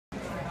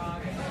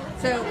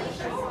So,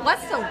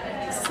 what's the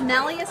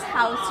smelliest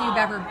house you've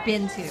ever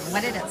been to?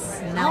 What did it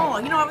smell? Oh,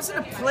 you know, I was in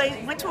a place,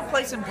 went to a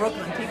place in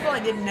Brooklyn. People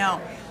I didn't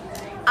know.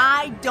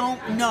 I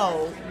don't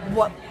know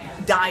what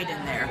died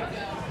in there,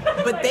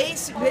 but they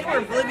were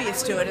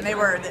oblivious to it, and they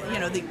were, you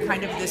know, the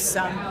kind of this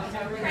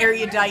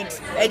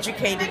erudite,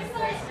 educated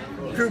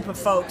group of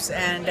folks,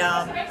 and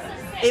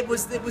I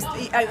was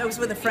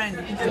with a friend,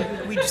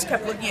 and we just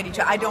kept looking at each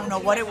other. I don't know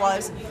what it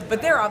was,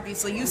 but they're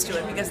obviously used to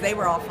it because they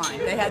were all fine.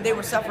 They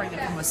were suffering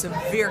from a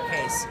severe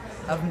case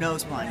of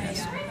nose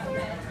blindness.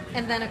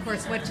 And then, of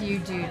course, what do you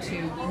do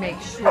to make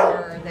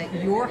sure that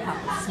your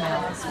house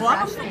smells Well,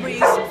 I'm a fresh?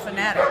 Febreze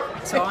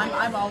fanatic, so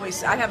I'm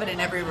always, I have it in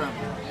every room,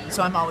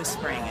 so I'm always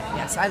spraying it.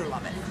 Yes, I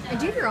love it. And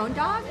do you have your own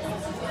dog?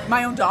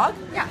 My own dog?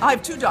 Yeah. I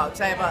have two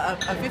dogs. I have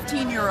a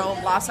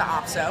 15-year-old Lhasa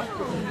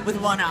Apso with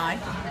one eye,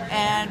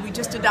 and we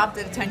just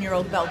adopted a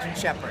 10-year-old Belgian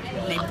Shepherd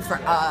named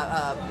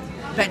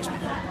Benjamin.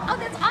 Oh,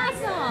 that's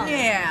awesome.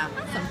 Yeah.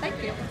 Awesome,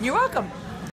 thank you. You're welcome.